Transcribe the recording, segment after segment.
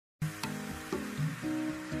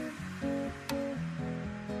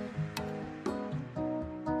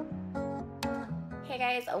Hey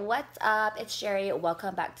guys, what's up? It's Sharee.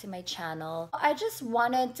 Welcome back to my channel. I just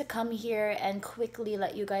wanted to come here and quickly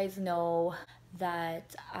let you guys know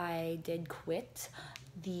that I did quit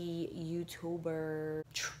the YouTuber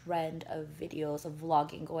trend of videos of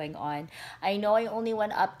vlogging going on. I know I only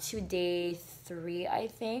went up to day 3, I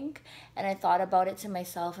think, and I thought about it to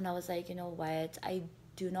myself and I was like, you know what? I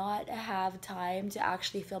do not have time to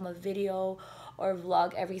actually film a video or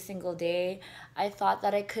vlog every single day. I thought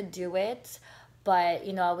that I could do it, but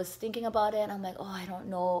you know, I was thinking about it and I'm like, oh, I don't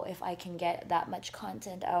know if I can get that much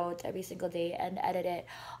content out every single day and edit it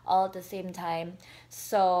all at the same time.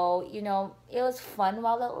 So you know, it was fun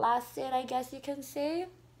while it lasted, I guess you can say.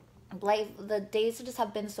 Like, the days just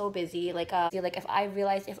have been so busy. Like if I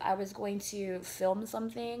realized if I was going to film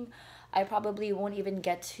something, I probably won't even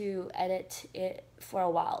get to edit it for a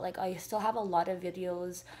while. Like, I still have a lot of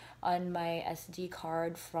videos on my SD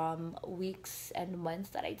card from weeks and months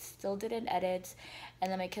that I still didn't edit.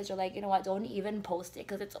 And then my kids are like, you know what, don't even post it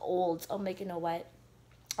because it's old. So I'm like, you know what,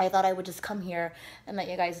 I thought I would just come here and let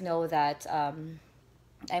you guys know that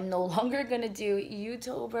I'm no longer gonna do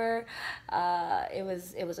YouTuber. It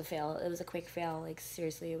was a fail. It was a quick fail. Like,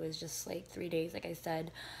 seriously, it was just like 3 days, like I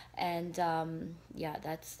said, and yeah,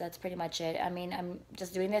 that's pretty much it. I mean, I'm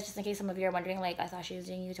just doing this just in case some of you are wondering. Like, I thought she was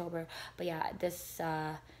doing YouTuber, but yeah,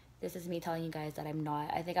 this is me telling you guys that I'm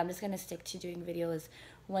not. I think I'm just gonna stick to doing videos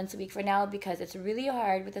once a week for now because it's really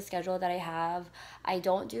hard with the schedule that I have. I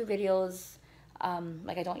don't do videos.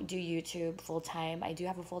 Like, I don't do YouTube full time. I do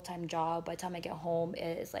have a full-time job. By the time I get home,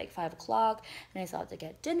 it's like 5 o'clock, and I still have to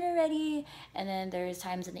get dinner ready. And then there's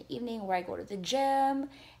times in the evening where I go to the gym,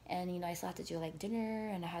 and you know, I still have to do like dinner,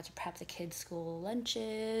 and I have to prep the kids' school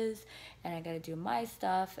lunches, and I gotta do my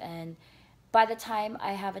stuff. And by the time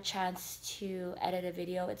I have a chance to edit a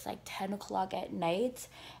video, it's like 10 o'clock at night,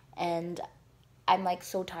 and I'm like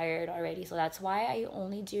so tired already. So that's why I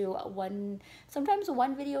only do sometimes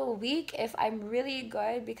one video a week if I'm really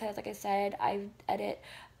good, because like I said, I edit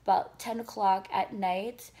about 10 o'clock at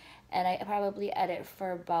night, and I probably edit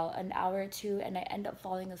for about an hour or two, and I end up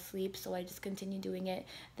falling asleep, so I just continue doing it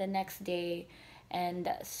the next day,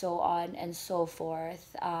 and so on and so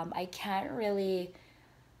forth. I can't really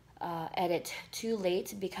edit too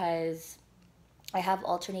late because I have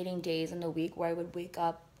alternating days in the week where I would wake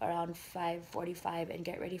up around 5:45 and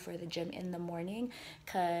get ready for the gym in the morning,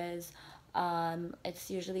 because it's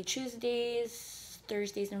usually Tuesdays,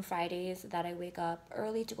 Thursdays, and Fridays that I wake up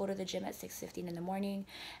early to go to the gym at 6:15 in the morning,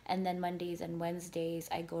 and then Mondays and Wednesdays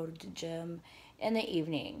I go to the gym in the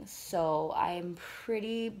evening. So I'm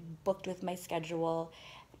pretty booked with my schedule.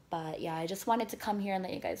 But yeah, I just wanted to come here and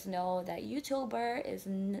let you guys know that YouTuber is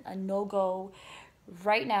a no-go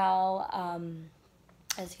right now.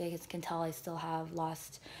 As you guys can tell, I still have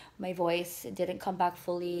lost my voice. It didn't come back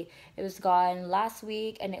fully. It was gone last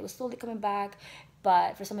week and it was slowly coming back.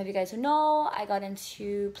 But for some of you guys who know, I got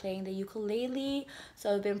into playing the ukulele.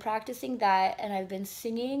 So I've been practicing that, and I've been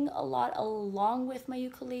singing a lot along with my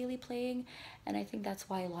ukulele playing. And I think that's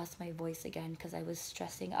why I lost my voice again, because I was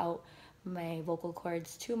stressing out my vocal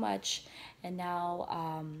cords too much, and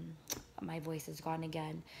now my voice is gone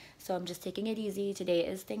again. So I'm just taking it easy. Today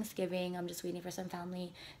is Thanksgiving. I'm just waiting for some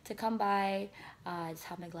family to come by. I just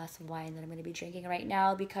have my glass of wine that I'm going to be drinking right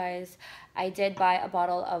now, because I did buy a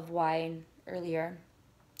bottle of wine earlier,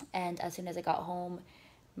 and as soon as I got home,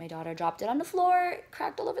 my daughter dropped it on the floor,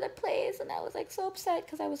 cracked all over the place, and I was like so upset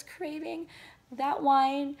because I was craving that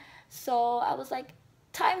wine. So I was like,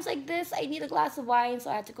 times like this, I need a glass of wine.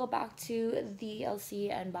 So I had to go back to the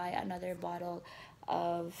LC and buy another bottle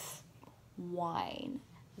of wine.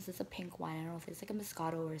 This is a pink wine. I don't know if it's like a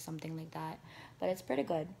Moscato or something like that, but it's pretty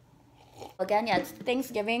good. Again, yeah, it's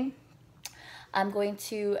Thanksgiving. I'm going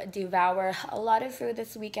to devour a lot of food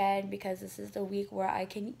this weekend because this is the week where I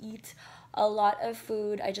can eat a lot of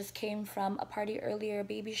food. I just came from a party earlier,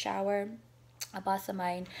 baby shower. A boss of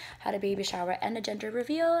mine had a baby shower and a gender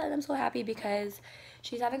reveal, and I'm so happy because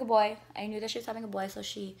she's having a boy. I knew that she was having a boy, so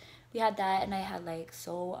we had that, and I had like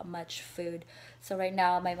so much food. So right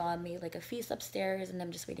now my mom made like a feast upstairs, and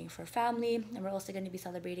I'm just waiting for family. And we're also going to be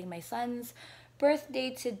celebrating my son's birthday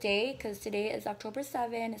today, because today is October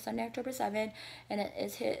 7th. It's Sunday, October 7th, and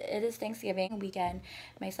it is Thanksgiving weekend.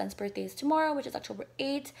 My son's birthday is tomorrow, which is October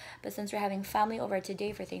 8th, but since we're having family over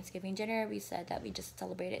today for Thanksgiving dinner, we said that we just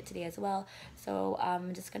celebrate it today as well. So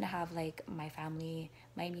I'm just gonna have like my family,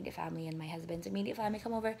 my immediate family, and my husband's immediate family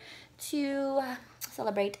come over to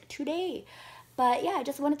celebrate today. But yeah, I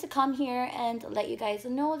just wanted to come here and let you guys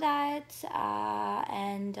know that, yeah,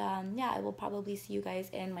 I will probably see you guys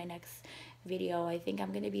in my next video. I think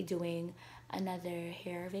I'm gonna be doing another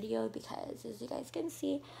hair video because, as you guys can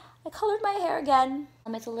see, I colored my hair again.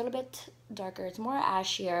 It's a little bit darker. It's more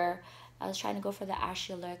ashier. I was trying to go for the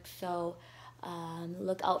ashy look, so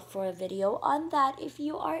look out for a video on that if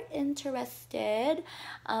you are interested.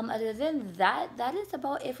 Other than that, that is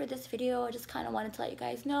about it for this video. I just kind of wanted to let you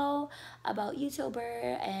guys know about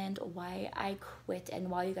YouTuber and why I quit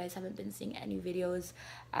and why you guys haven't been seeing any videos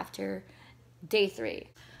after day 3.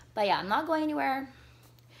 But yeah, I'm not going anywhere.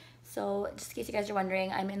 So just in case you guys are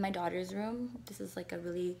wondering, I'm in my daughter's room. This is like a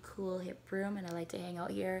really cool hip room, and I like to hang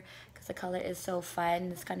out here because the color is so fun.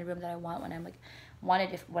 This kind of room that I want when I'm like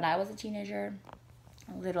when I was a teenager.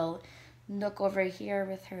 A little nook over here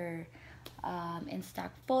with her Insta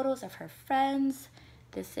photos of her friends.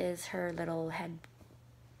 This is her little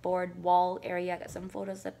headboard wall area. I got some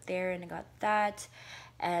photos up there, and I got that.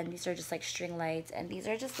 And these are just like string lights, and these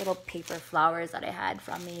are just little paper flowers that I had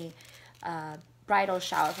from the bridal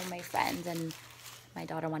shower from my friends, and my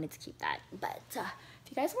daughter wanted to keep that. But if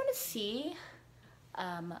you guys want to see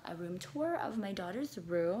a room tour of my daughter's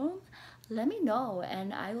room, let me know,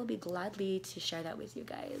 and I will be gladly to share that with you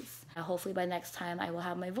guys. Hopefully by next time I will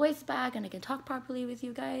have my voice back and I can talk properly with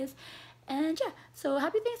you guys. And yeah, so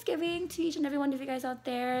happy Thanksgiving to each and every one of you guys out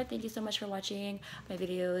there. Thank you so much for watching my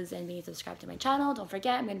videos and being subscribed to my channel. Don't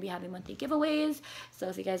forget, I'm going to be having monthly giveaways, so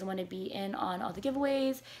if you guys want to be in on all the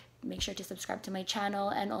giveaways, make sure to subscribe to my channel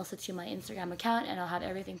and also to my Instagram account, and I'll have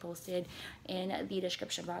everything posted in the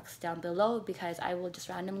description box down below, because I will just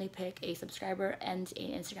randomly pick a subscriber and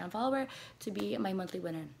an Instagram follower to be my monthly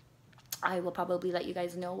winner. I will probably let you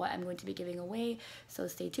guys know what I'm going to be giving away, so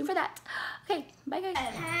stay tuned for that. Okay, bye guys.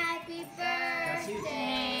 Happy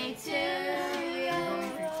birthday to you.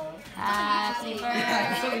 Happy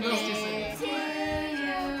birthday to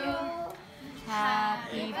you.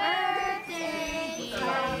 Happy birthday, dear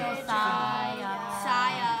Josiah.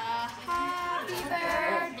 Happy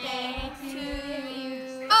birthday to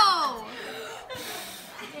you. Oh!